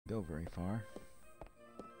go very far.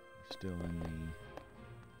 We're still in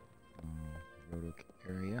the Roto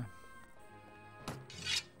area.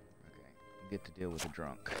 Okay, we get to deal with a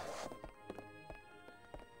drunk.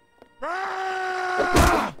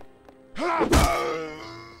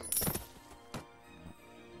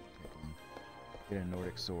 Get a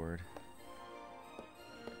Nordic sword.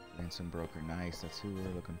 And some broker. Nice, that's who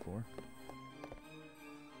we're looking for.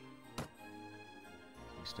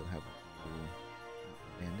 We still have a few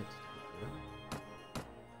bandits to get rid of.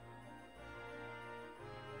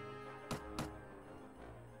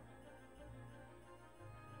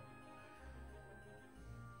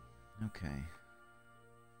 Okay.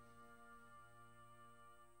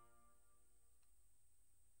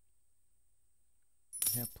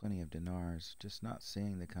 We have plenty of dinars, just not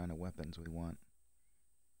seeing the kind of weapons we want.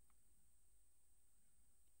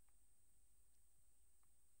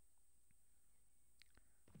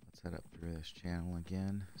 Let's head up through this channel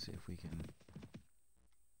again, see if we can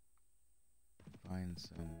find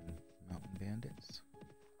some mountain bandits.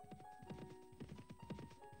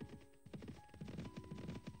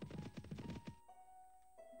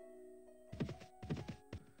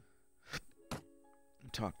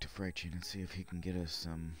 Talk to Freichin and see if he can get us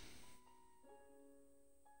some.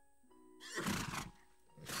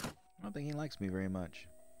 I don't think he likes me very much.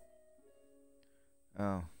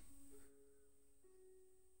 Oh.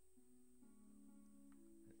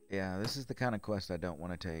 Yeah, this is the kind of quest I don't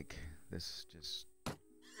want to take. This just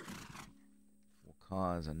will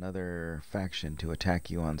cause another faction to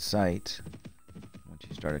attack you on sight once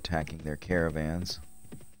you start attacking their caravans,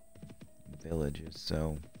 villages,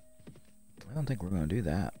 so I don't think we're going to do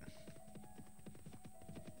that.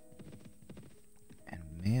 And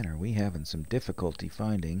man, are we having some difficulty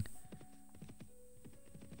finding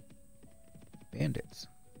bandits.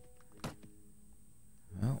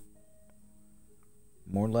 Well,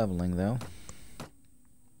 more leveling though.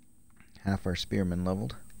 Half our spearmen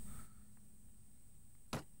leveled.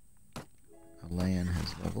 Alain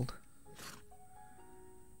has leveled.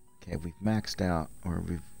 Okay, we've maxed out, or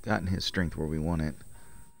we've gotten his strength where we want it.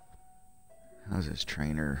 How's his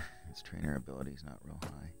trainer? His trainer ability is not real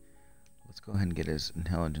high. Let's go ahead and get his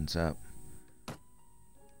intelligence up.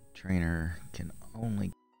 Trainer can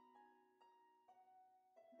only...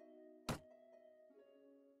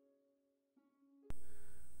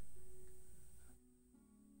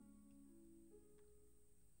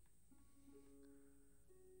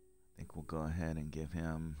 I think we'll go ahead and give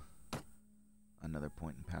him another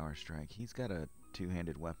point in power strike. He's got a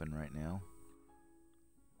two-handed weapon right now.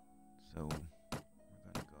 So we're going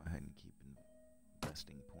to go ahead and keep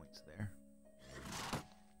investing points there.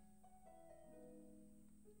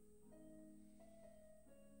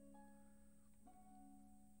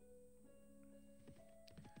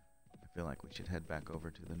 I feel like we should head back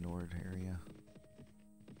over to the Nord area.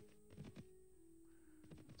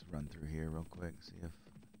 Let's run through here real quick, see if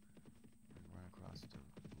we can run across a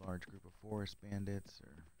large group of forest bandits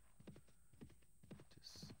or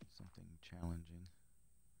just something challenging.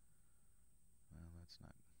 Well, that's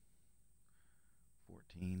not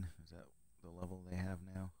 14. Is that the level they have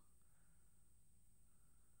now?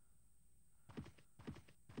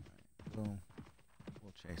 Alright,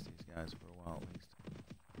 we'll chase these guys for a while at least.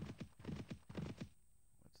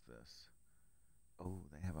 What's this? Oh,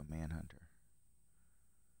 they have a manhunter.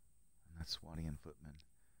 And that's Swadian footmen.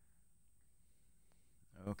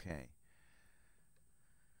 Okay.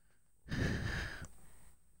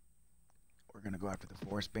 We're going to go after the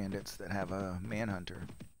forest bandits that have a manhunter.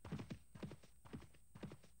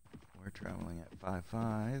 We're traveling at 5.5.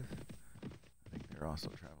 I think they're also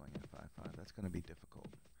traveling at 5.5. That's going to be difficult.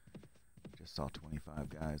 Just saw 25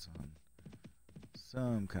 guys on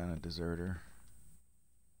some kind of deserter.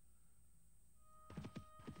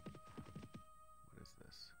 What is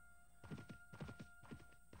this?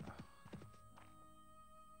 Oh.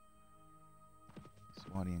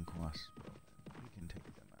 Swadian crossbow. We can take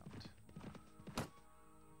them out.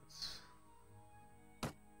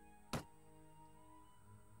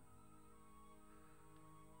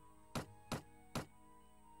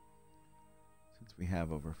 Since we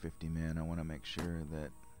have over 50 men, I want to make sure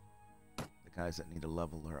that the guys that need a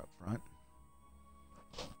level are up front.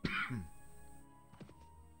 I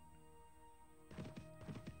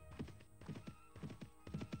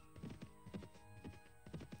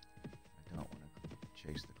don't want to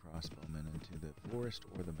chase the crossbowmen into the forest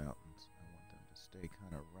or the mountains. I want them to stay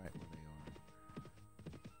kind of right where they are.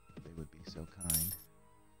 They would be so kind.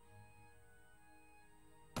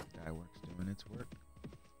 Skyworks doing its work.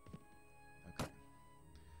 Okay.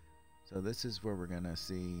 So this is where we're going to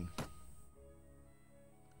see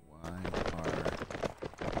why our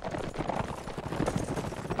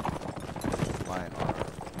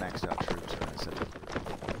maxed out troops, or is it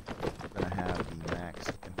going to have the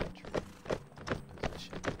max infantry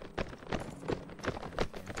position?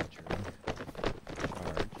 Infantry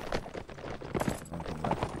charge. The only thing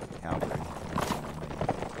left is the cavalry.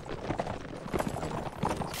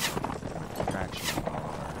 Distraction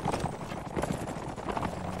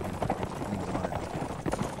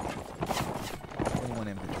are one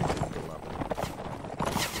infantry to the level.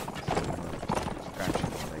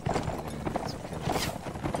 Distraction so they can get in and get some kills.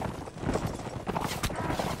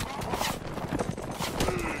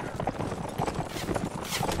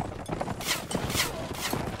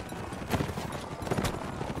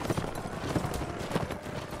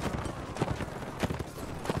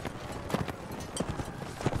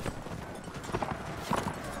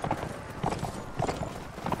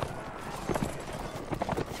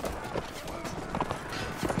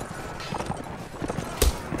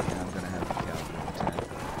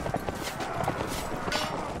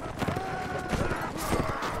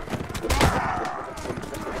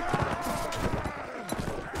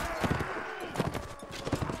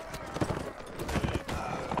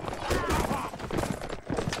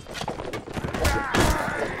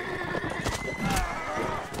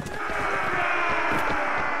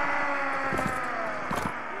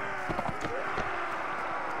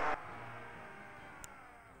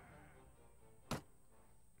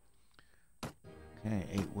 Okay,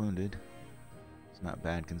 8 wounded. It's not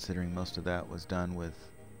bad considering most of that was done with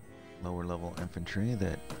lower level infantry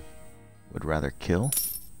that would rather kill.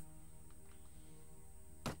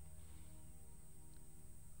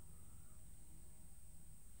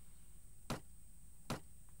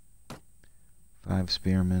 Five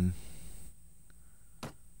spearmen.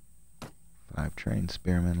 5 trained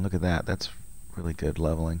spearmen. Look at that. That's really good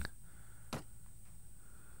leveling.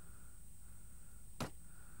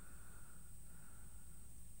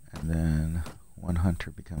 And then 1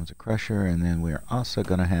 hunter becomes a crusher, and then we're also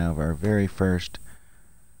going to have our very first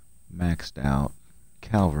maxed out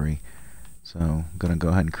cavalry. So I'm going to go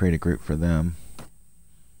ahead and create a group for them.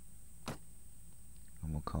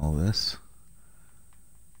 And we'll call this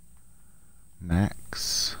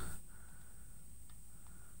Max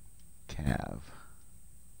Cav.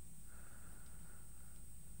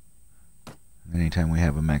 And anytime we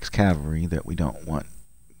have a max cavalry that we don't want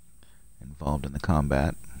involved in the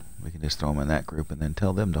combat, we can just throw them in that group and then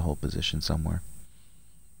tell them to hold position somewhere.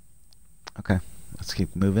 Okay, let's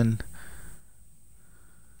keep moving.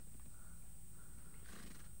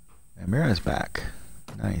 Amira's back.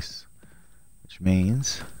 Nice. Which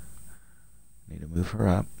means I need to move her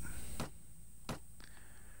up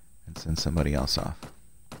and send somebody else off.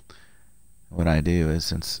 What I do is,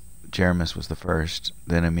 since Jeremis was the first,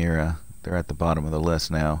 then Amira, they're at the bottom of the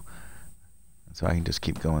list now. So I can just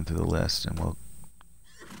keep going through the list, and we'll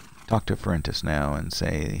talk to Ferentis now and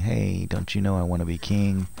say, hey, don't you know I want to be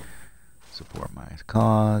king? Support my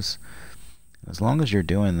cause. As long as you're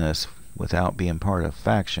doing this without being part of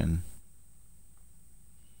faction,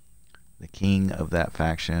 the king of that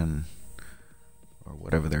faction, or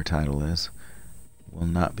whatever their title is, will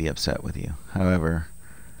not be upset with you. However,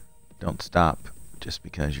 don't stop just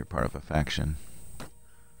because you're part of a faction.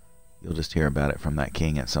 You'll just hear about it from that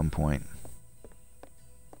king at some point.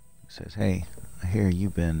 He says, hey, I hear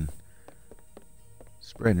you've been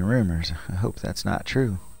spreading rumors. I hope that's not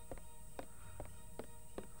true.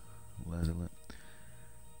 Let's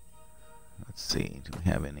see, do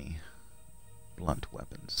we have any blunt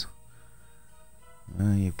weapons?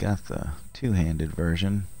 Well, you've got the two-handed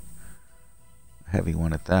version. A heavy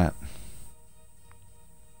one at that.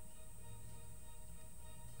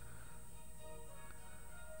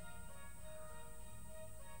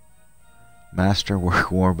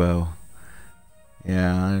 Masterwork warbow.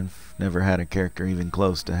 Yeah, I've never had a character even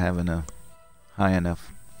close to having a high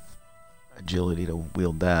enough agility to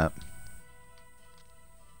wield that.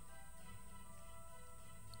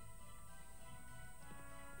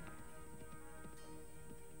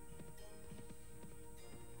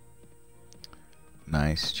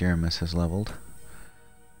 Nice, Jeremis has leveled.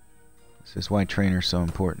 This is why trainer's so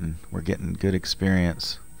important. We're getting good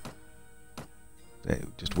experience.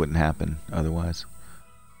 That just wouldn't happen otherwise.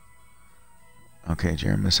 Okay,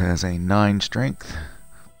 Jeremis has a 9 strength.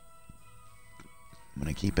 I'm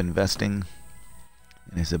going to keep investing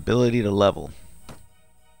in his ability to level.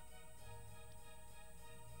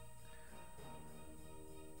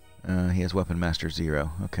 He has Weapon Master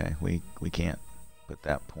 0. Okay, we can't put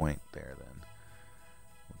that point there then.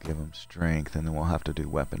 We'll give him strength, and then we'll have to do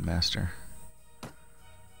Weapon Master.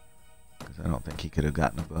 Because I don't think he could have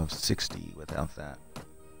gotten above 60 without that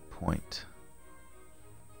point.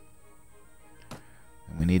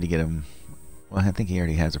 And we need to get him Well, I think he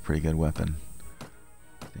already has a pretty good weapon.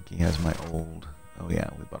 I think he has my old... Oh yeah,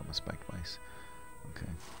 we bought him a spiked vice. Okay.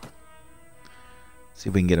 See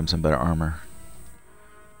if we can get him some better armor.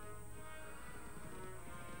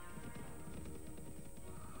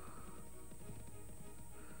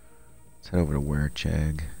 Let's head over to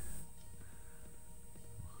Werecheg.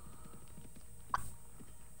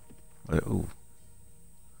 Ooh.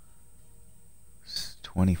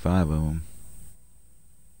 25 of them.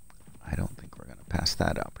 I don't think we're going to pass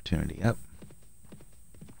that opportunity up.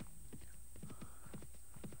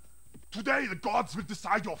 Today the gods will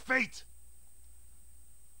decide your fate.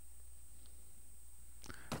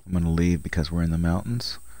 I'm going to leave because we're in the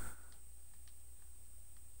mountains.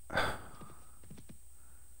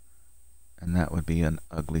 And that would be an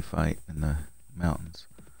ugly fight in the mountains.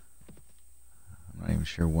 I'm not even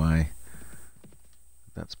sure why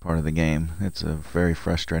that's part of the game. It's very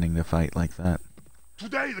frustrating to fight like that.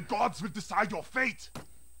 Today the gods will decide your fate.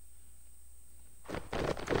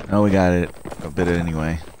 Oh, we got it. A bit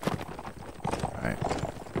anyway. Alright.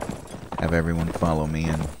 Have everyone follow me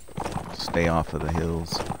and stay off of the hills.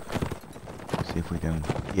 See if we can...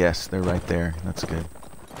 Yes, they're right there. That's good.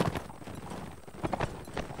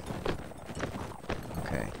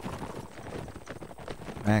 Okay.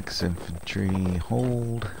 Max infantry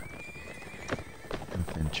hold.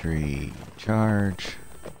 Infantry charge.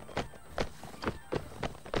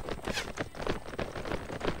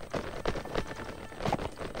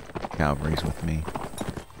 Cavalry's with me.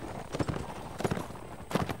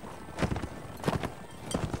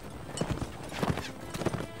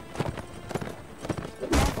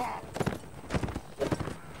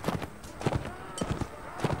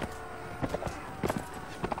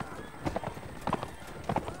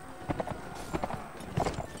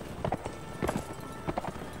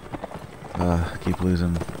 Keep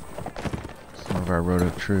losing some of our roto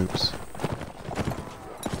troops.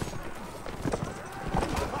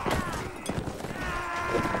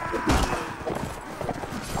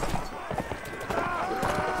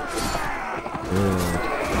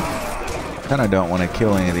 Kind of don't want to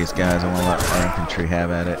kill any of these guys. I want to let our infantry have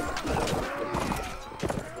at it.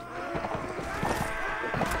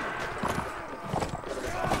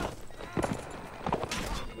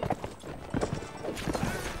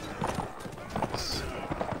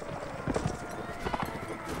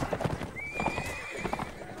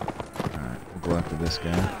 This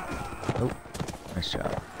guy. Oh, nice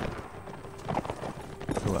job.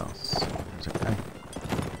 Who else? There's a guy.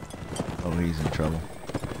 Oh, he's in trouble.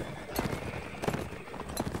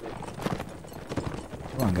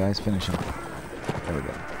 Come on, guys, finish him. There we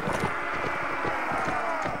go.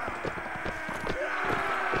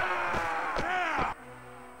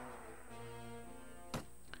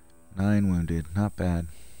 Nine wounded, not bad.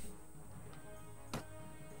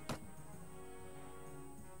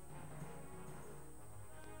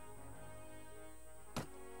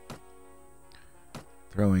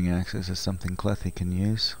 Throwing axes is something Clethy can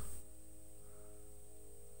use.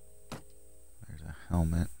 There's a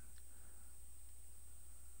helmet.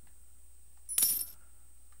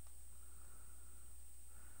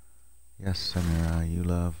 Yes, Samurai, you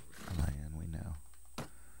love Alayan, we know.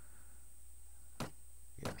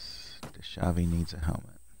 Yes, Deshavi needs a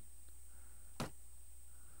helmet.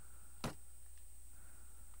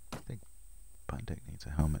 I think Pundek needs a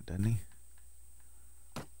helmet, doesn't he?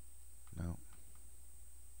 No.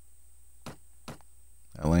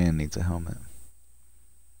 Alayan needs a helmet.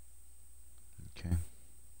 Okay.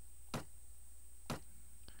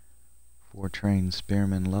 4 trained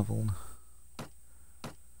spearmen leveled.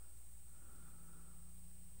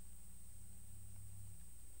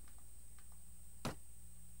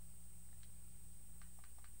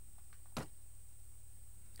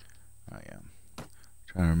 Oh yeah.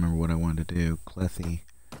 Trying to remember what I wanted to do. Clethy.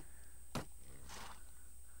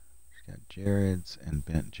 She's got Jareds and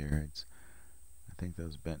bent Jareds. I think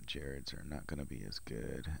those bent Jareds are not going to be as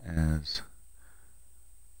good as...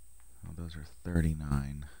 Oh, those are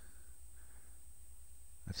 39.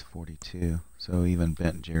 That's 42. So even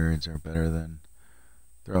bent Jareds are better than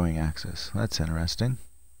throwing axes. That's interesting.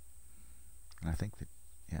 And I think that,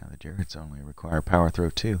 yeah, the Jareds only require power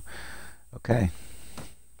throw too. Okay.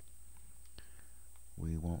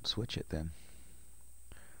 We won't switch it then.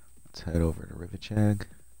 Let's head over to Rivacheg.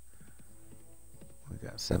 We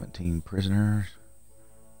got 17 prisoners.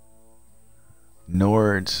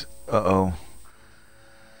 Nords. Uh-oh.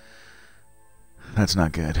 That's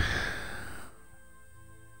not good.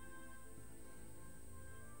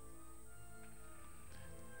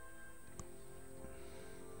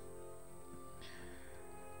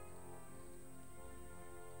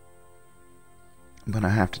 I'm gonna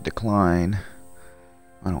have to decline.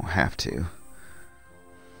 I don't have to.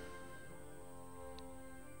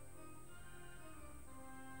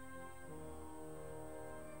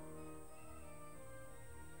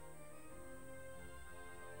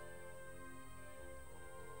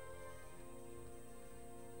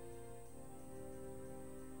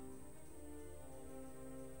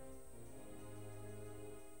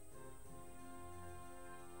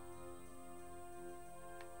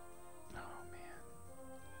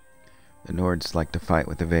 The Nords like to fight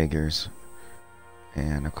with the Vagers.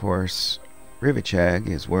 And of course, Rivachag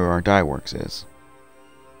is where our dye works is.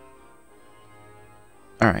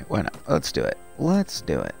 Alright, why not? Let's do it. Let's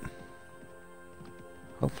do it.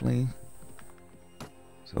 Hopefully.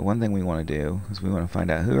 So one thing we want to do is we want to find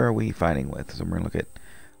out who are we fighting with. So we're going to look at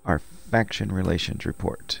our faction relations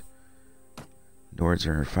report. Nords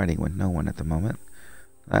are fighting with no one at the moment.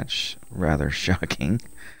 That's rather shocking.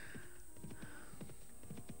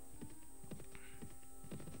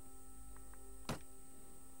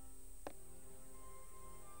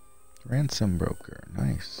 Ransom broker,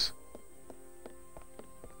 nice.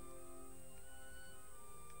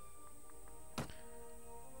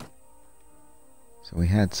 So we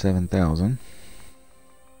had 7,000.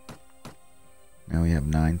 Now we have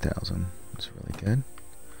 9,000. That's really good.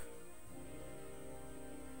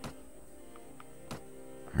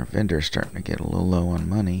 Our vendor's starting to get a little low on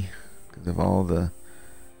money because of all the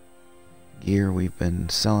gear we've been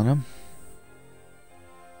selling them.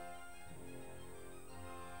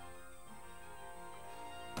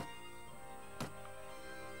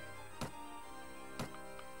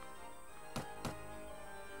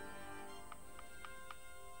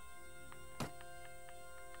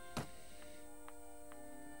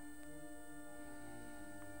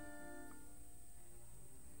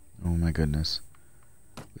 Oh my goodness.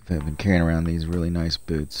 We've been carrying around these really nice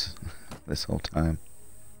boots this whole time.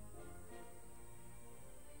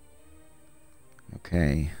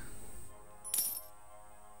 Okay.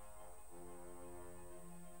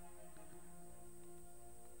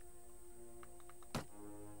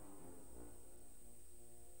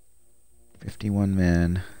 "51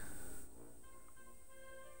 men.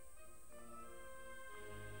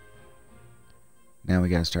 Now we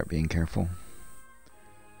gotta start being careful.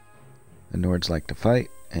 The Nords like to fight,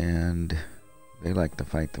 and they like to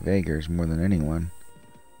fight the Vagers more than anyone.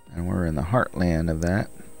 And we're in the heartland of that.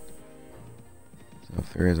 So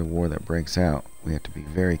if there is a war that breaks out, we have to be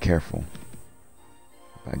very careful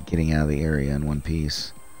about getting out of the area in one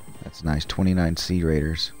piece. That's nice. 29 Sea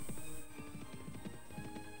Raiders.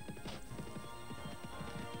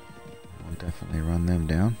 We'll definitely run them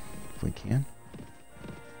down if we can.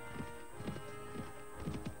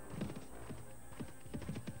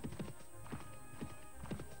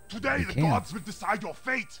 Today the gods will decide your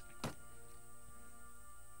fate.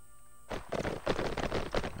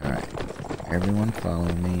 Alright. Everyone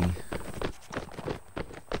follow me.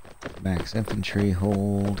 Max infantry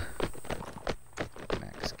hold.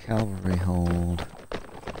 Max cavalry hold.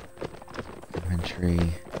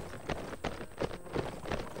 Infantry.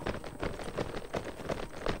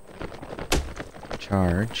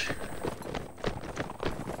 Charge.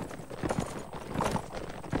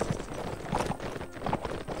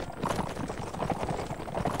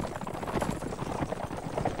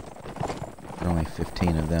 Only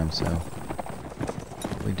 15 of them, so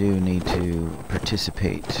we do need to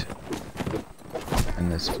participate in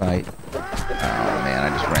this fight. Oh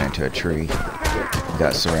man, I just ran into a tree.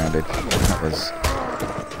 Got surrounded. That was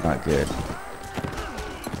not good.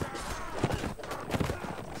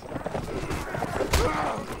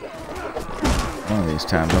 One of these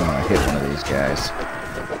times I'm gonna hit one of these guys.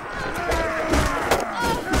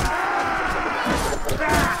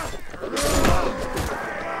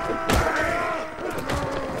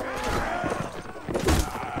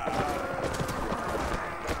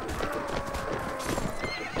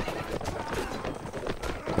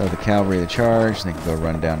 So the cavalry to charge, they can go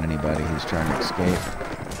run down anybody who's trying to escape.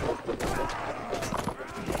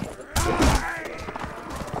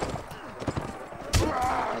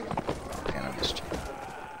 Man, I missed you.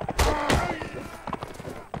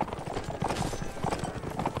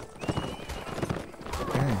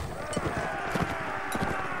 Okay.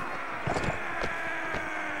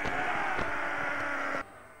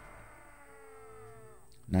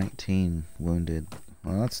 "19 wounded."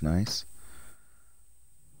 Well, that's nice.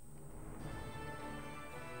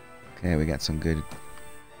 Okay, we got some good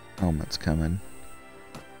helmets coming.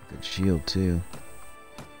 Good shield too.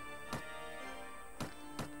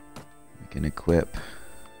 We can equip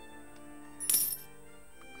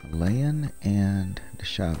Alayan and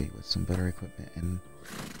Deshavi with some better equipment and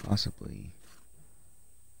possibly,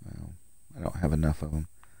 well, I don't have enough of them.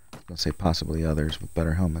 going to say possibly others with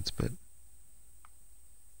better helmets, but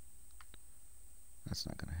that's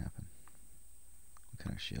not going to happen. What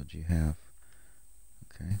kind of shield do you have?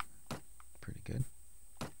 Okay, pretty good.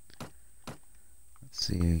 Let's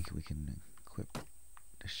see if we can equip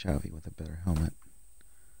the Shavi with a better helmet.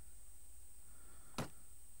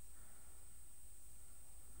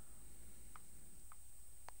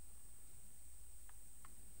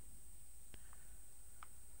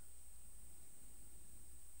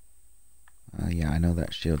 Yeah, I know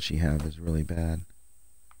that shield she have is really bad.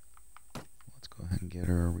 Let's go ahead and get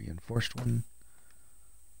her a reinforced one.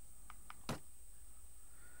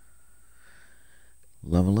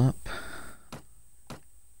 Level up.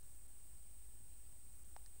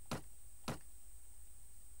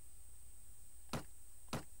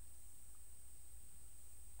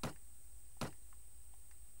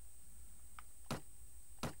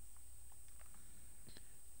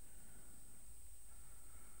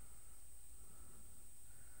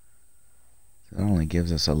 That only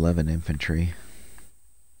gives us 11 infantry.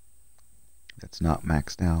 That's not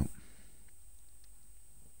maxed out.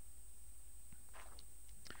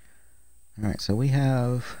 Alright, so we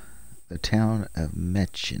have the town of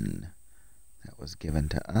Metchen that was given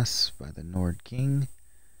to us by the Nord King.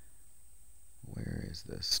 Where is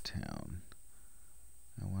this town?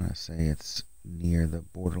 I want to say it's near the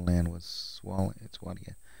borderland with Swalia. It's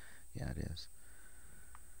Swalia. Yeah, it is.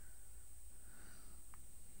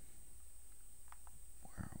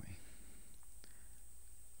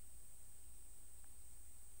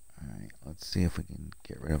 Alright, let's see if we can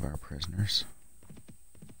get rid of our prisoners.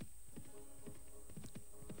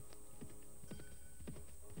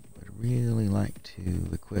 Would really like to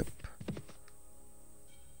equip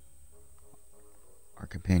our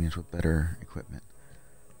companions with better equipment.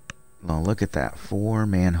 Now look at that, 4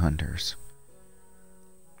 manhunters.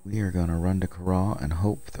 We are going to run to Corral and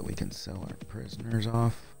hope that we can sell our prisoners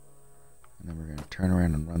off. And then we're going to turn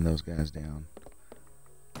around and run those guys down.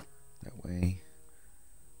 That way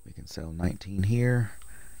we can sell 19 here,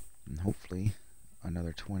 and hopefully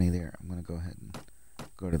another 20 there. I'm going to go ahead and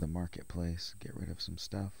go to the marketplace, get rid of some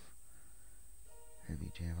stuff. Heavy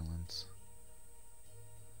javelins.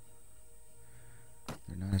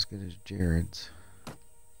 They're not as good as Jared's.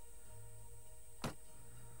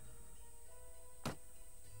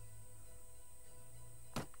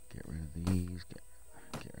 Get rid of these,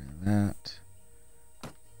 get rid of that.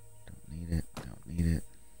 Don't need it, don't need it.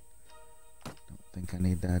 Don't think I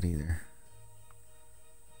need that either.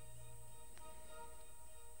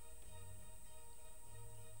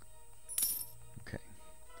 Okay.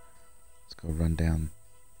 Let's go run down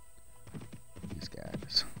these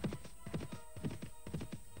guys.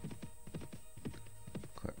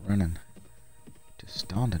 Quit running. Just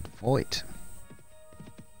stand and fight.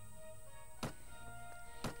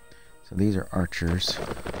 So these are archers.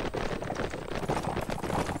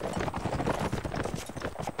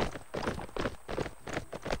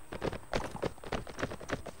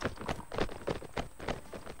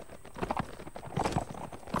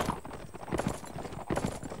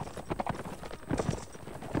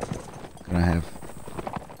 Gonna have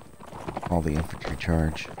all the infantry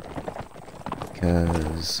charge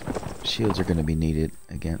because shields are going to be needed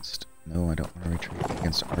against. No, I don't want to retreat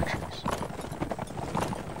against archers.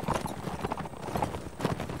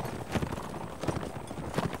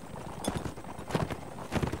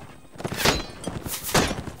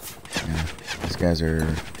 These guys are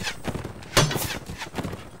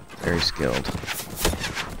very skilled,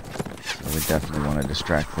 so we definitely want to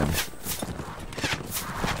distract them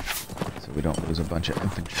so we don't lose a bunch of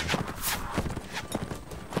infantry.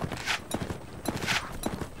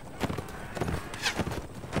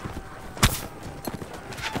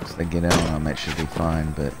 Once they get in on them, it should be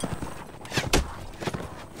fine, but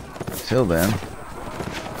until then,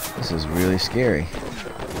 this is really scary.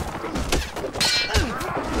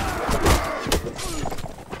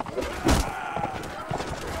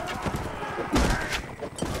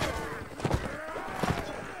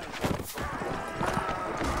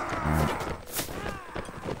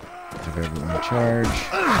 Everyone charge.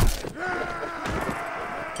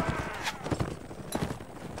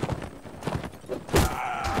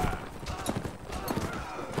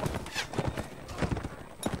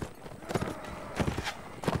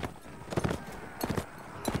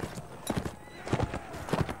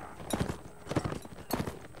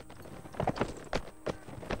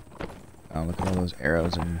 Oh, look at all those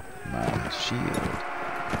arrows in my shield.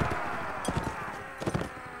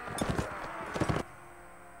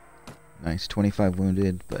 Nice, 25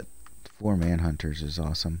 wounded, but 4 manhunters is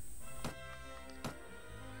awesome.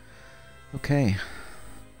 Okay.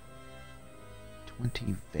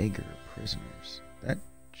 20 Vagar prisoners. That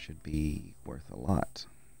should be worth a lot.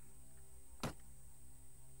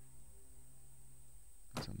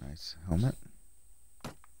 That's a nice helmet.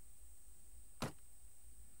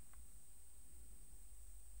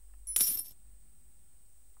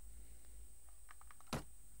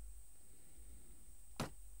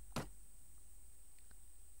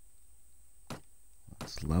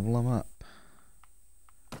 Let's level them up.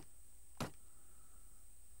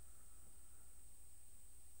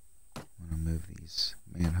 I'm going to move these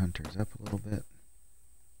manhunters up a little bit.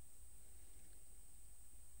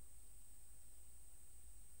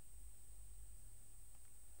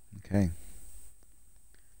 Okay.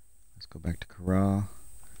 Let's go back to Kara.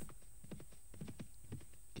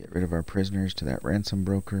 Get rid of our prisoners to that ransom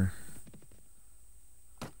broker.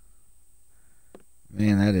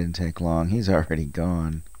 Man, that didn't take long. He's already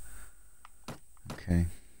gone. Okay.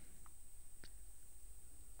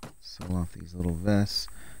 Sell off these little vests.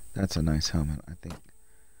 That's a nice helmet. I think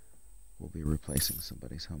we'll be replacing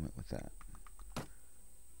somebody's helmet with that.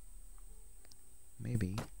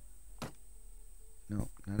 Maybe. No,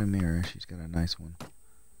 not Amira. She's got a nice one.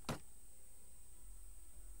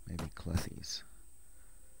 Maybe Clethy's.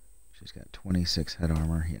 She's got 26 head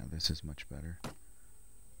armor. Yeah, this is much better.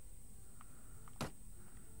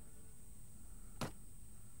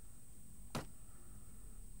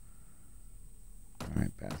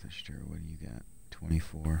 Alright, Bathister, what do you got?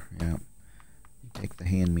 24. Yeah. You take the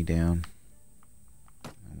hand-me-down.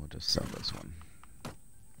 And we'll just sell this one.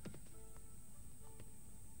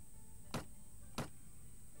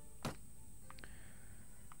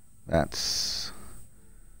 That's...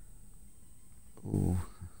 Ooh,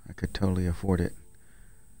 I could totally afford it.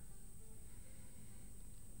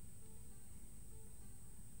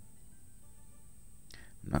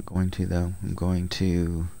 I'm not going to, though. I'm going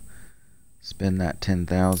to spend that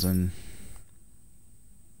 10,000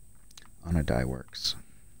 on a dye works.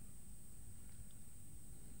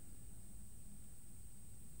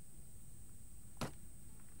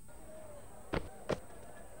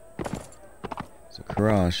 So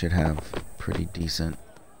Kara should have pretty decent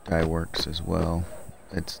dye works as well.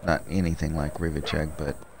 It's not anything like Rivacheg,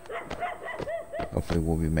 but hopefully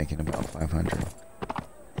we'll be making about 500.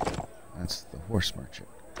 That's the horse merchant.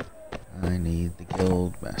 I need the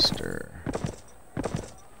guild master.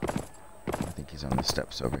 I think he's on the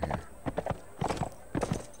steps over here.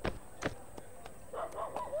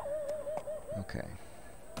 Okay.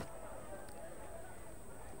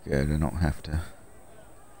 Good, I don't have to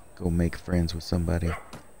go make friends with somebody.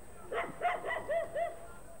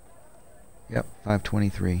 Yep,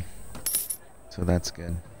 523. So that's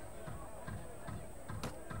good.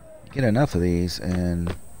 You get enough of these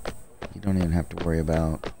and you don't even have to worry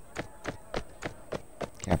about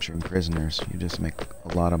capturing prisoners. You just make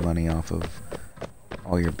a lot of money off of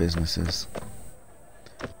all your businesses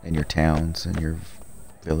and your towns and your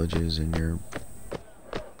villages and your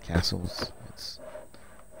castles. It's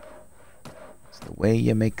the way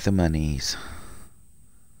you make the monies.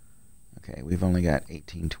 Okay, we've only got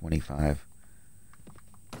 1825.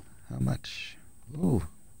 How much? Ooh,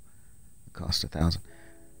 it cost 1,000.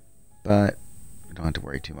 But we don't have to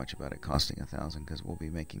worry too much about it costing 1,000 because we'll be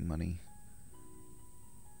making money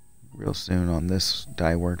real soon on this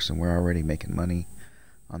dye works, and we're already making money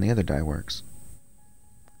on the other dye works.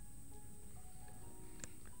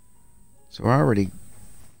 So we're already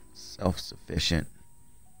self-sufficient.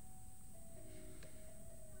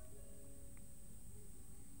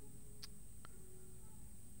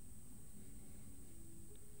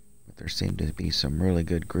 But there seem to be some really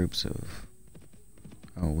good groups of...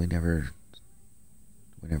 Oh, we never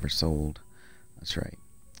sold. That's right.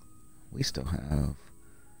 We still have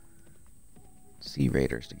Sea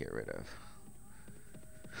Raiders to get rid of.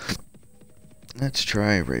 Let's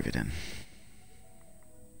try Raven.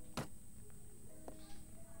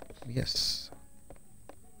 Yes.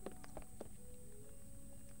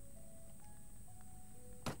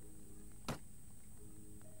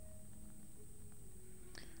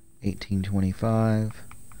 $18.25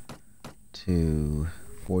 to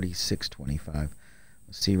 $46.25.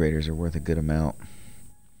 Sea Raiders are worth a good amount.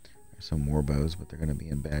 There's some warbows, but they're going to be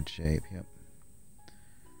in bad shape. Yep.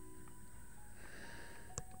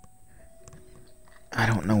 I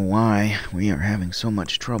don't know why we are having so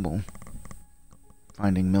much trouble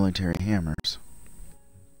finding military hammers.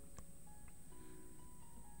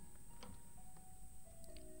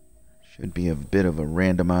 Should be a bit of a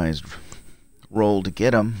randomized roll to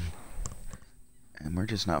get them, and we're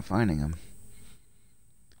just not finding them.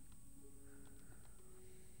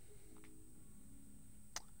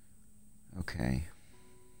 Okay.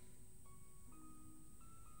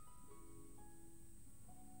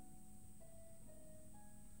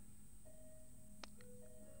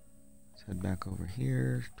 Let's head back over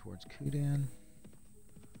here towards Kudan.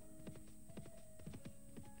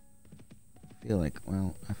 I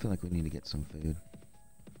feel like we need to get some food.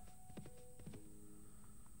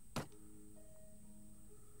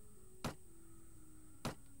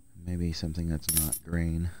 Maybe something that's not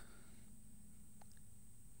grain.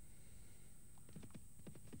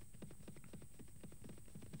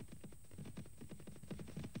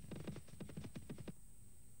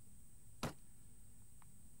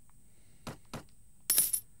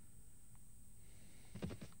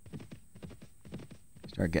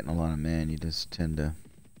 Start getting a lot of men, you just tend to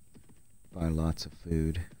buy lots of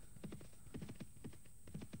food.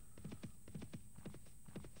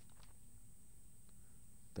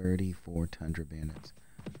 "34 Tundra Bandits."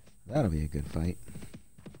 That'll be a good fight.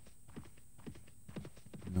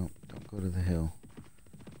 Nope, don't go to the hill.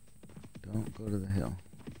 Don't go to the hill.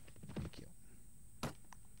 Thank you.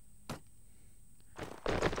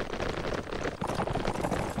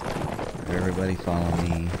 Everybody follow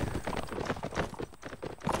me.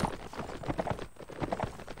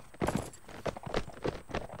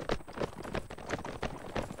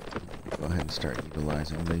 Go ahead and start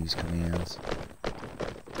utilizing these commands.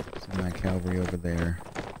 Send my cavalry over there.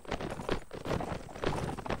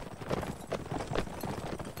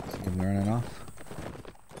 See him running off.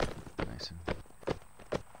 Nice and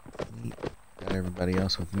neat. Got everybody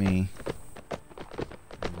else with me.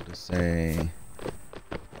 And we'll just say,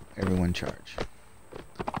 everyone charge.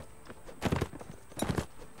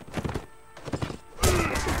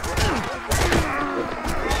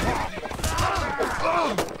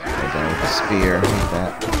 Spear, like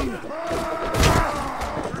that.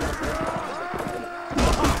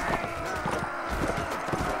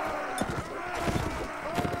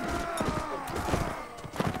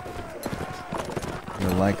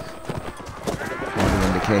 You'll like one of the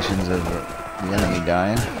indications of the enemy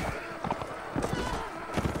dying.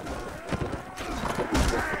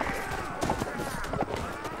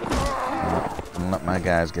 And let my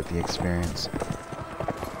guys get the experience.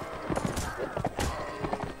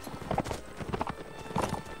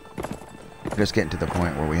 Just getting to the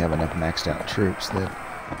point where we have enough maxed out troops that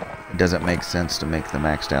it doesn't make sense to make the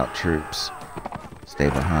maxed out troops stay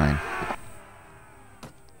behind.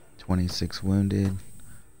 26 wounded.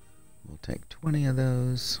 We'll take 20 of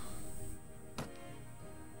those.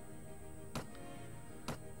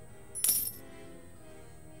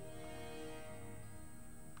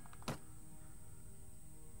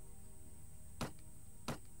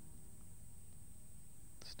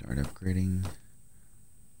 Start upgrading.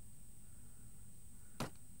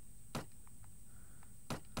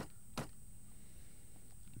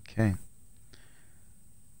 Okay.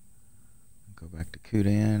 Go back to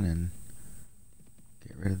Kudan and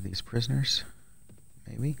get rid of these prisoners.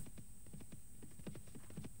 Maybe.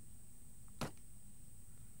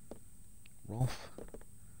 Rolf.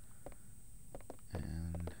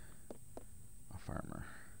 And a farmer.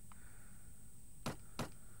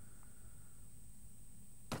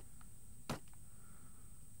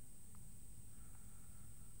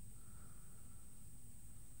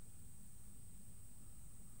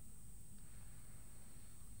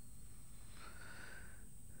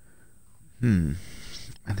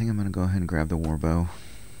 I think I'm going to go ahead and grab the warbow.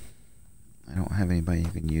 I don't have anybody who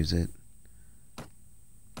can use it.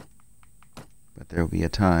 But there will be a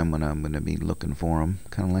time when I'm going to be looking for them.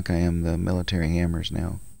 Kind of like I am the military hammers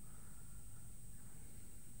now.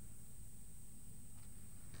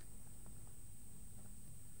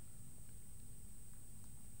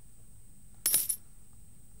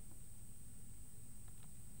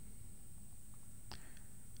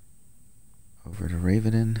 Over to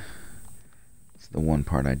Ravenin. The one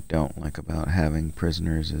part I don't like about having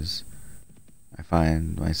prisoners is I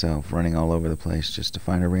find myself running all over the place just to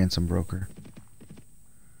find a ransom broker.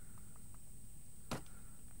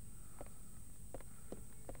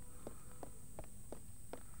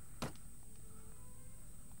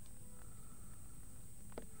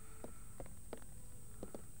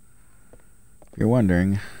 If you're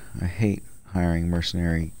wondering, I hate hiring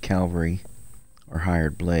mercenary cavalry or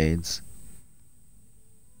hired blades.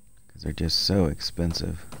 They're just so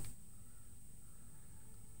expensive.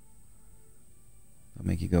 They'll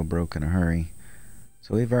make you go broke in a hurry.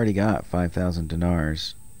 So we've already got 5,000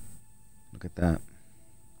 dinars. Look at that.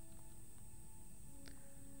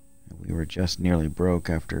 And we were just nearly broke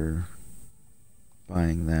after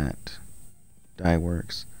buying that dye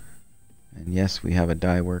works. And yes, we have a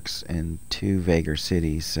dye works in 2 Vagar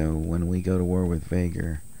cities, so when we go to war with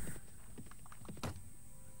Vagar,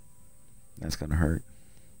 that's gonna hurt.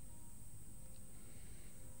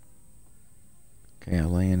 Okay,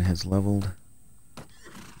 Alain has leveled.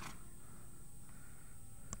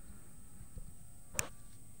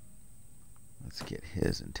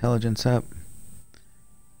 intelligence up.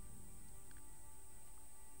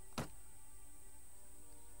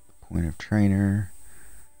 Point of trainer.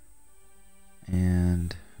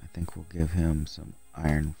 And I think we'll give him some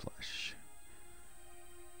iron flesh.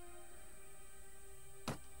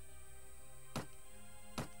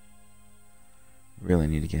 Really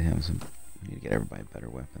need to get him some, need to get everybody better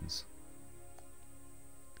weapons.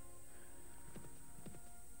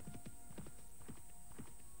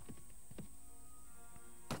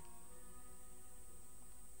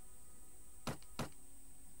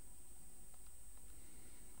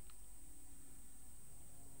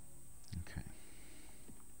 Okay.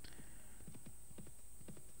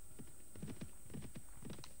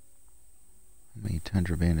 How many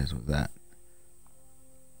tundra bandits was that?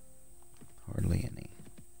 Hardly any.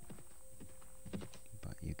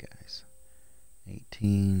 But you guys.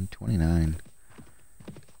 18, 29.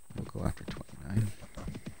 We'll go after 29.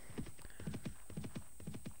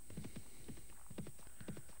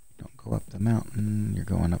 Don't go up the mountain. You're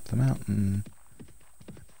going up the mountain.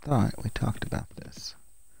 I thought we talked about this.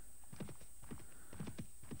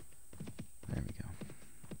 There we go.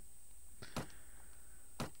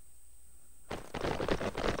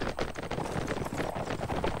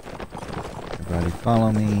 Everybody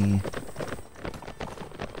follow me.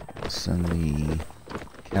 We'll send the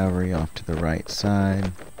cavalry off to the right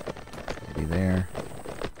side. Maybe there.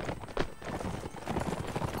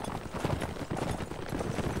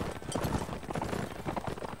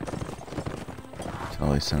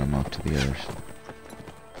 Totally send them off to the other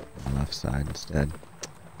left side instead.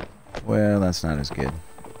 Well, that's not as good.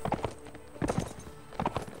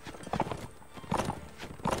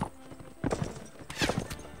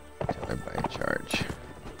 Tell everybody to charge.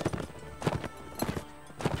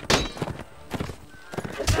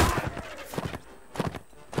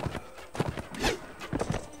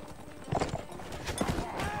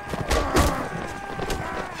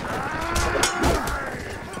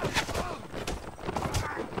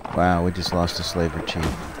 Wow, we just lost a slaver chief.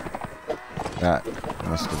 That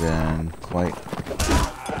must have been quite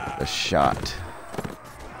a shot.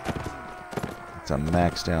 It's a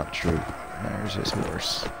maxed out troop. There's his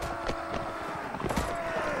horse.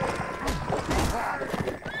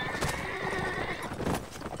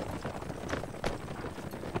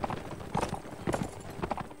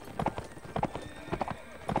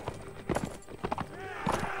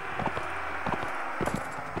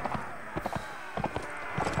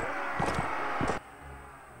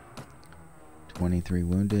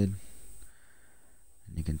 Wounded.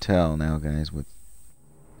 And you can tell now, guys, with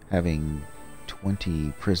having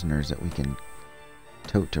 20 prisoners that we can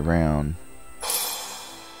tote around,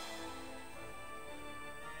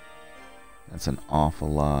 that's an awful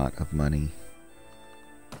lot of money.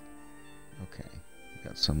 Okay, we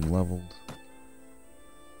got some leveled.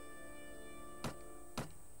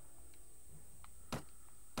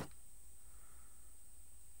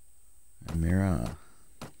 Mira.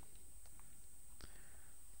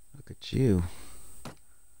 You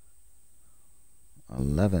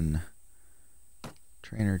 11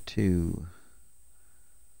 trainer 2.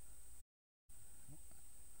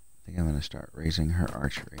 I think I'm going to start raising her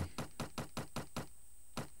archery.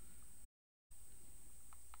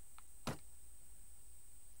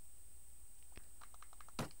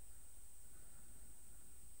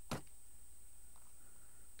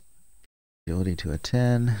 Agility to a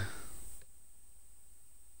 10.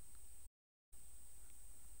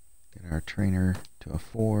 Our trainer to a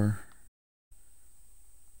 4.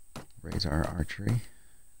 Raise our archery.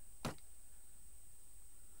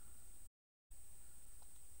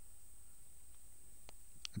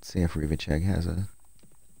 Let's see if Rivacheg has a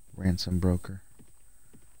ransom broker.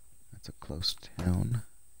 That's a close town.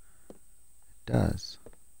 It does.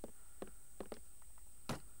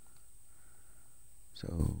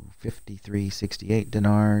 So 53.68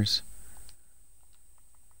 dinars.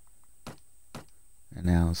 And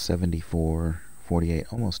now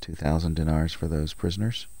 74.48, almost 2,000 dinars for those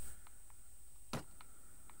prisoners.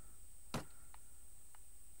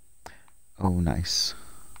 Oh, nice.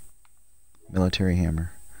 Military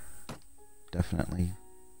hammer. Definitely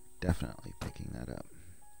picking that up.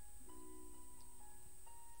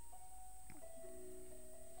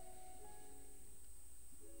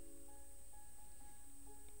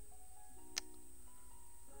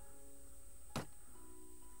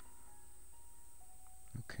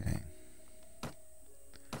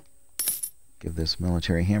 Give this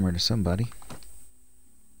military hammer to somebody.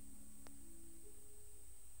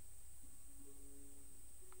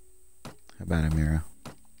 How about Amira?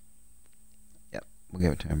 Yep, we'll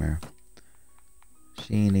give it to Amira.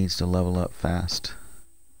 She needs to level up fast.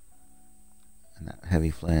 And that heavy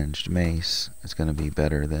flanged mace. It's going to be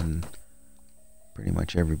better than pretty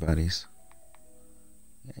much everybody's.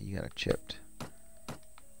 Yeah, you got it chipped.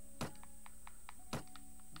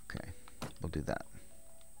 Okay, we'll do that.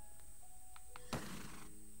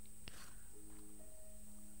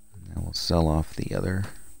 And now we'll sell off the other.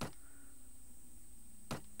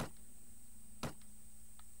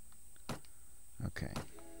 Okay.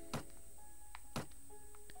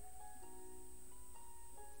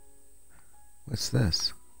 What's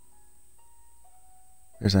this?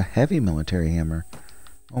 There's a heavy military hammer.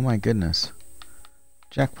 Oh my goodness.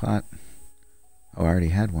 Jackpot. Oh, I already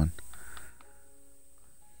had one.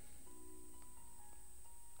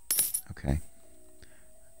 Okay.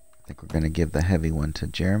 I think we're going to give the heavy one to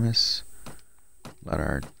Jeremis. Let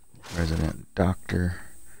our resident doctor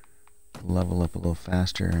level up a little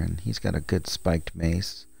faster, and he's got a good spiked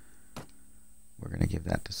mace. We're going to give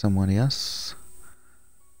that to someone else.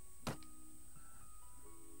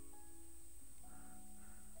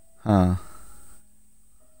 Huh.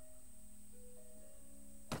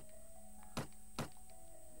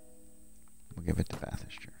 We'll give it to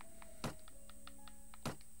Bathister.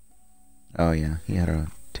 Oh yeah, he had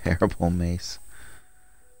a terrible mace.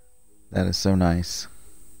 That is so nice.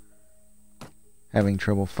 Having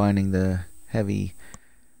trouble finding the heavy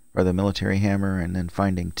or the military hammer and then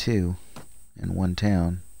finding two in one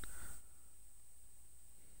town.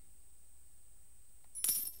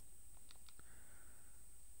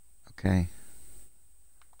 Okay.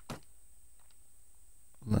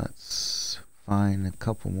 Let's find a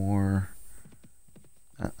couple more.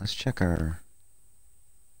 Let's check our...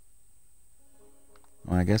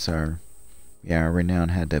 Well, I guess our renown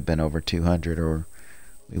had to have been over 200 or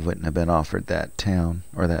we wouldn't have been offered that town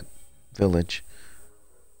or that village.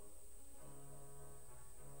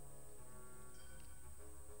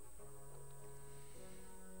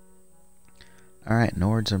 Alright,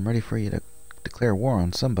 Nords, I'm ready for you to declare war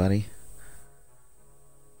on somebody.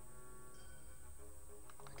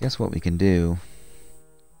 I guess what we can do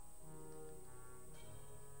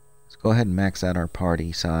is go ahead and max out our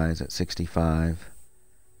party size at 65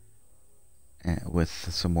 with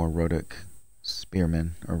some more Rodic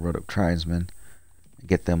spearmen or Rodic tribesmen,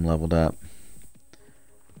 get them leveled up,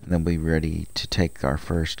 and then we'll be ready to take our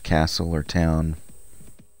first castle or town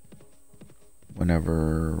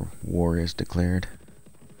whenever war is declared.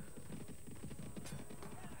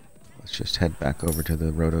 Let's just head back over to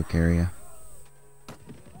the Rodic area.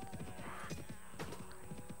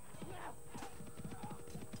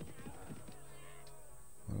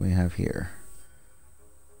 What do we have here?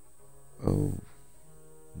 Oh,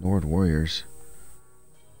 Nord warriors.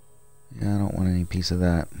 Yeah, I don't want any piece of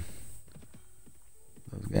that.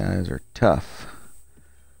 Those guys are tough.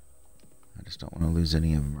 I just don't want to lose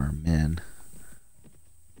any of our men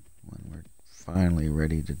when we're finally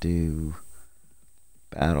ready to do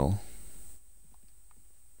battle.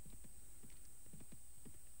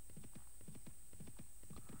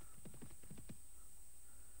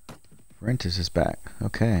 Rentis is back.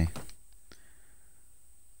 Okay.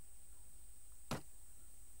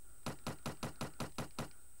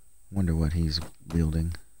 Wonder what he's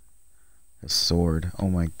wielding. A sword. Oh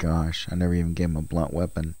my gosh. I never even gave him a blunt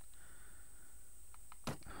weapon.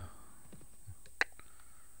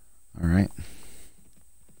 Alright.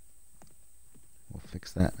 We'll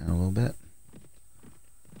fix that in a little bit.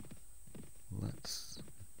 Let's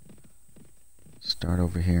start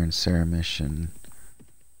over here in Ceramish and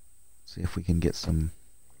see if we can get some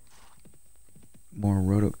more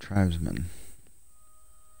Rodic tribesmen.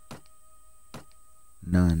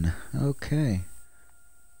 None. Okay.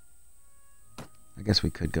 I guess we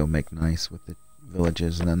could go make nice with the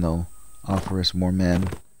villages and then they'll offer us more men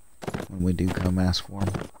when we do come ask for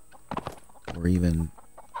them. Or even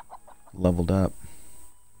leveled up.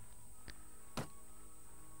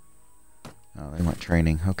 Oh, they want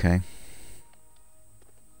training. Okay.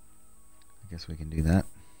 I guess we can do that.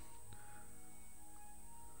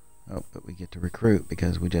 Oh, but we get to recruit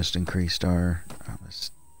because we just increased our... Oh,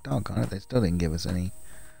 doggone it, they still didn't give us any.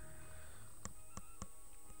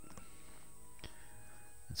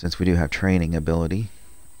 And since we do have training ability,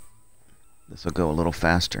 this will go a little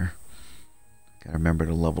faster. Gotta remember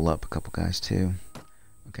to level up a couple guys too.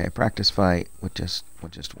 Okay, practice fight with just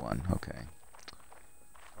one. Okay.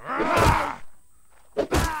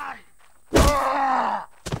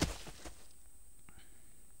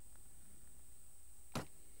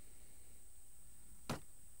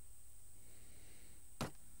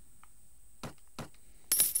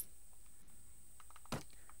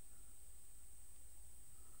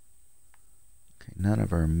 None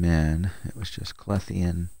of our men. It was just Clethy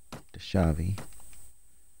and Deshavi.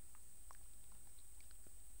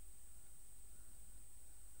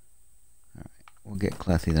 we'll get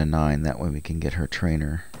Clethy to 9. That way we can get her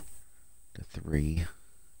trainer to 3.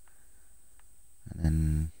 And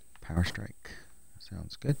then Power Strike.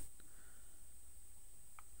 Sounds good.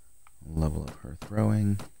 Level up her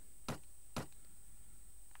throwing.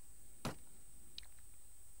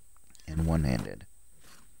 And one-handed.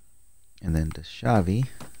 And then to Shavi.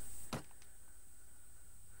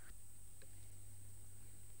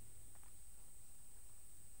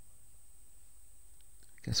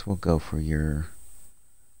 Guess we'll go for your,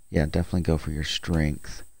 yeah, definitely go for your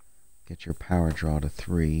strength. Get your power draw to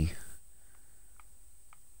 3.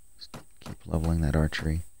 Just keep leveling that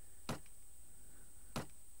archery.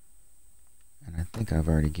 And I think I've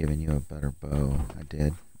already given you a better bow. I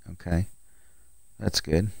did. Okay. That's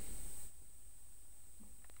good.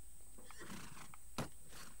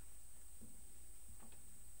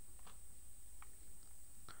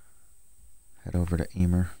 Head over to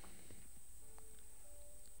Emer.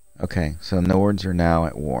 Okay, so Nords are now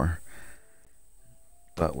at war,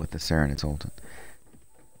 but with the Serenade Sultan.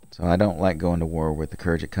 So I don't like going to war with the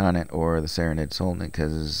Kurdic Khanate or the Serenade Sultan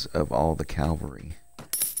because of all the cavalry.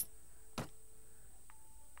 We're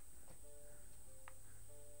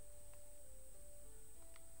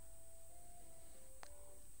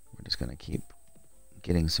just going to keep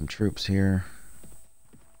getting some troops here.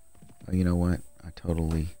 Oh, you know what? I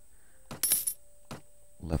totally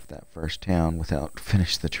left that first town without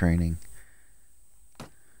finished the training.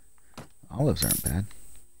 Olives aren't bad.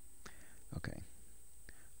 Okay.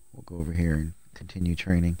 We'll go over here and continue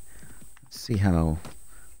training. Let's see how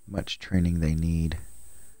much training they need.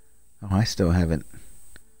 Oh, I still haven't.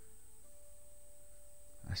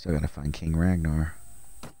 I still gotta find King Ragnar.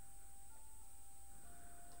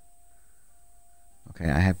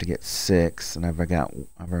 Okay, I have to get 6, and I've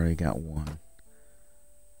already got 1.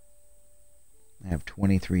 I have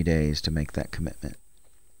 23 days to make that commitment.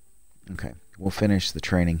 Okay, we'll finish the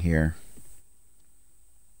training here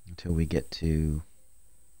until we get to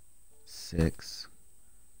 6.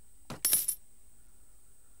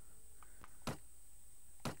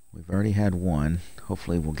 We've already had 1.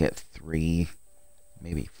 Hopefully we'll get 3,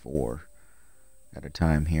 maybe 4 at a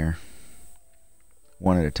time here.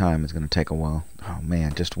 1 at a time is going to take a while. Oh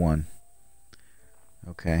man, just 1.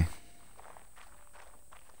 Okay.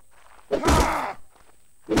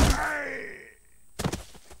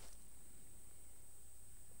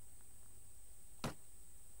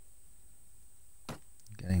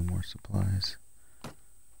 Getting more supplies.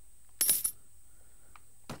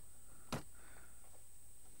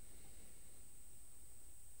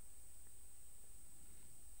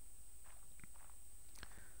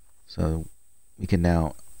 So we can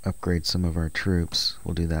now upgrade some of our troops.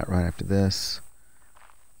 We'll do that right after this.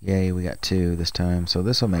 Yay, we got 2 this time. So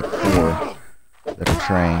this will make 4 that are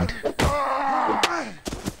trained.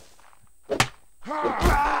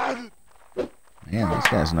 Man, these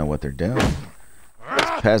guys know what they're doing.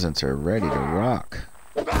 These peasants are ready to rock.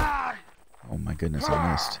 Oh my goodness,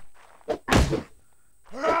 I missed.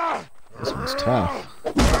 This one's tough.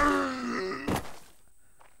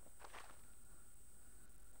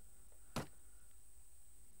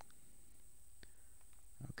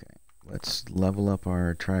 Okay, let's level up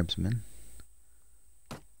our tribesmen.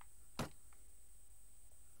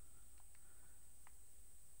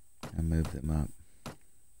 And move them up.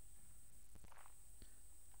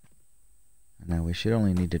 Now we should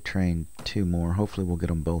only need to train 2 more. Hopefully we'll get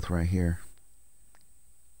them both right here.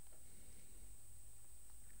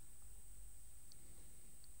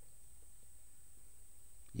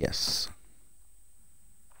 Yes.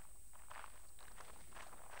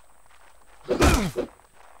 Alright,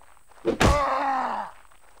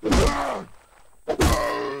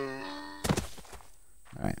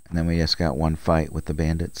 and then we just got 1 fight with the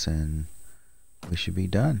bandits and we should be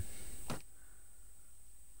done.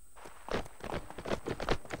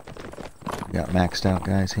 We got maxed out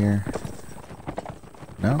guys here.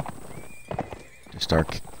 No? Just our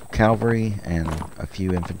cavalry and a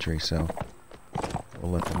few infantry, so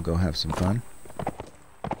we'll let them go have some fun.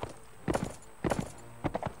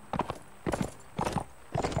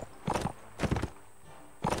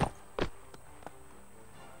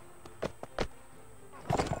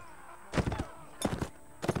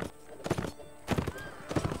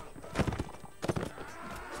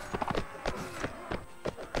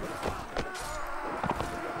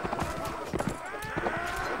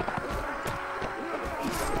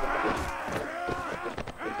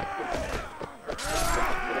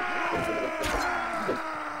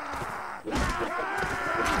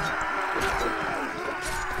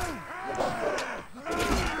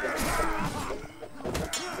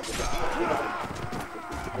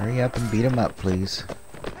 Hurry up and beat him up, please.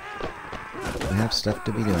 We have stuff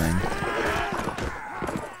to be doing.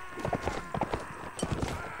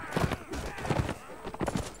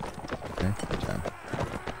 Okay, good job.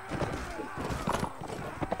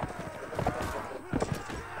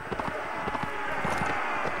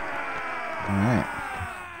 Alright.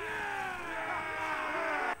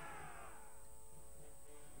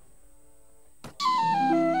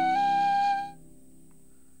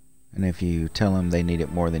 And if you tell them they need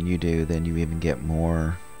it more than you do, then you even get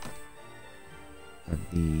more of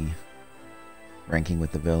the ranking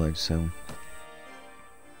with the village, so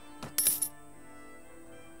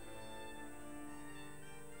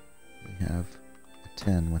we have a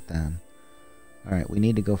 10 with them. Alright, we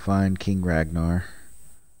need to go find King Ragnar.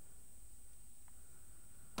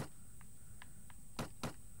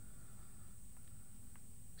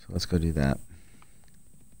 So let's go do that.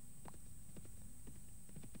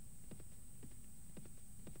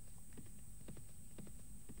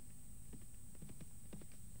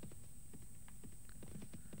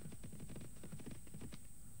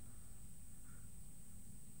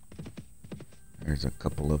 There's a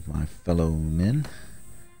couple of my fellow men.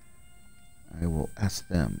 I will ask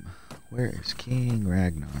them, where is King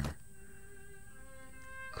Ragnar?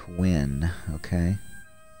 Quinn, okay.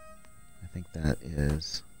 I think that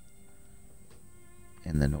is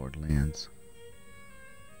in the Nordlands.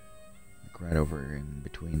 Like right over in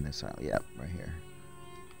between this island. Yep, right here.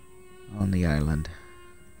 On the island.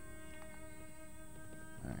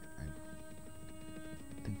 Alright,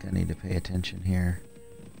 I think I need to pay attention here.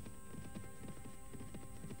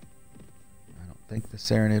 I think the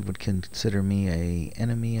Serenid would consider me a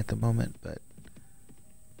enemy at the moment, but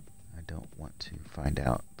I don't want to find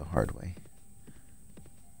out the hard way.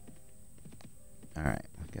 Alright,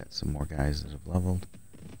 we've got some more guys that have leveled.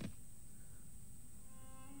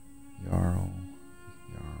 Jarl.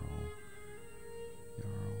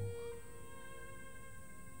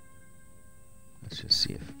 Let's just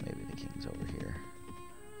see if maybe the king's over here.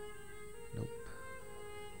 Nope.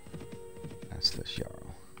 That's this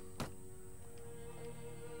Jarl.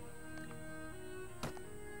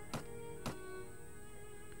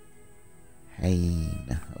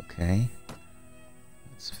 Okay.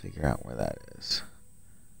 Let's figure out where that is.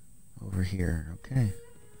 Over here, okay.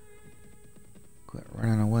 Quit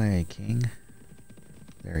running away, King.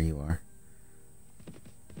 There you are.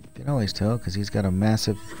 You can always tell because he's got a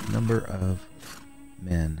massive number of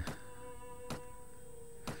men.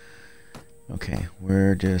 Okay,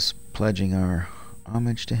 we're just pledging our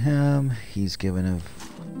homage to him. He's given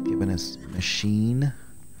us machine,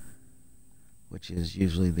 which is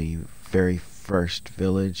usually the very first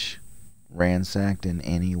village ransacked in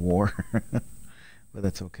any war. But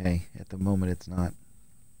that's okay. At the moment it's not.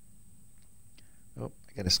 Oh,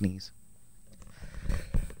 I gotta sneeze.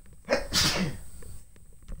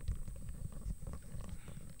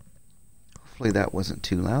 Hopefully that wasn't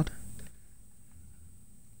too loud.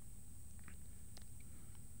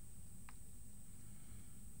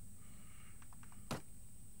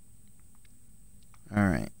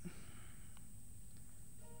 Alright.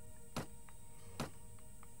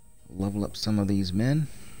 Level up some of these men.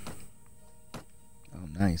 Oh,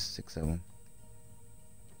 nice. 6 of them.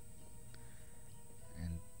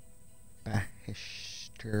 And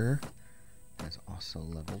Bahishter has also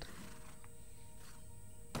leveled.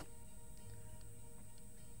 I'm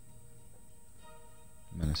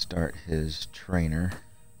going to start his trainer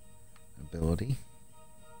ability.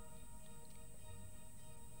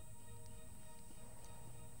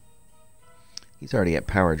 He's already at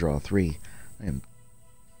power draw 3. I am...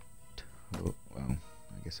 Oh, well,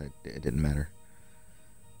 I guess it didn't matter.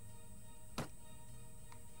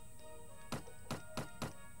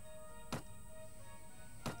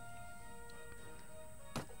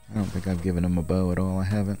 I don't think I've given him a bow at all. I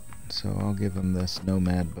haven't. So I'll give him this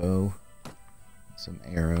nomad bow. Some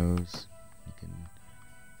arrows. He can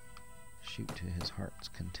shoot to his heart's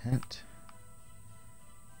content.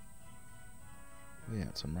 We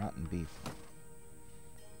got some rotten beef.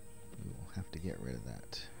 We will have to get rid of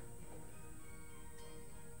that.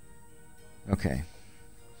 Okay.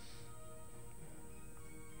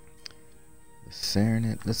 The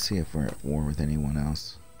Serenid. Let's see if we're at war with anyone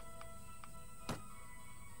else.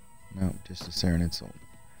 No, just the Serenid Soul.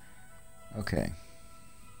 Okay.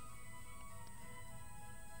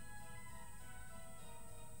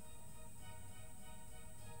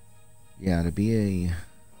 Yeah, to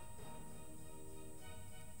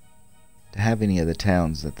have any of the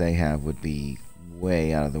towns that they have would be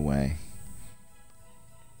way out of the way.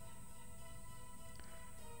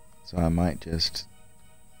 So I might just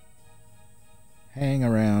hang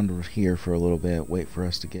around here for a little bit, wait for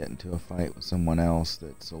us to get into a fight with someone else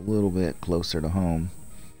that's a little bit closer to home.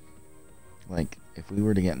 Like, if we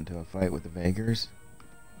were to get into a fight with the Vagers,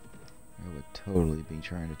 I would totally be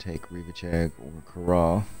trying to take Rivacheg or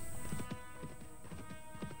Karal,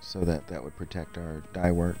 so that would protect our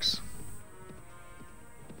dye works.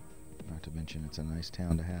 Not to mention it's a nice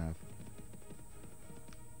town to have.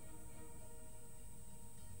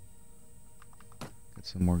 Got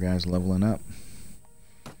some more guys leveling up.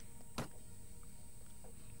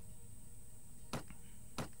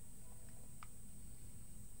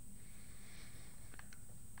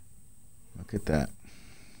 Look at that.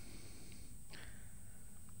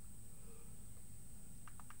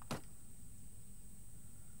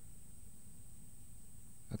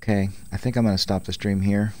 Okay, I think I'm going to stop the stream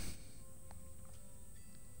here.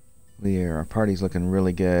 Our party's looking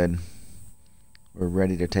really good. We're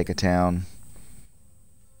ready to take a town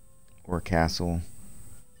or a castle.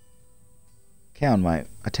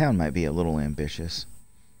 A town might be a little ambitious.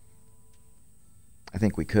 I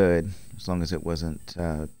think we could, as long as it wasn't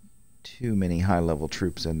too many high-level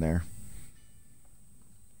troops in there.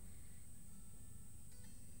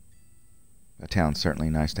 A town's certainly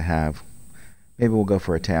nice to have. Maybe we'll go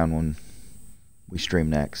for a town when we stream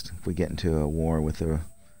next. If we get into a war with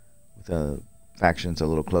the factions a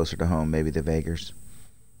little closer to home, maybe the Vagers.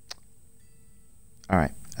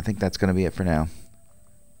 Alright, I think that's going to be it for now.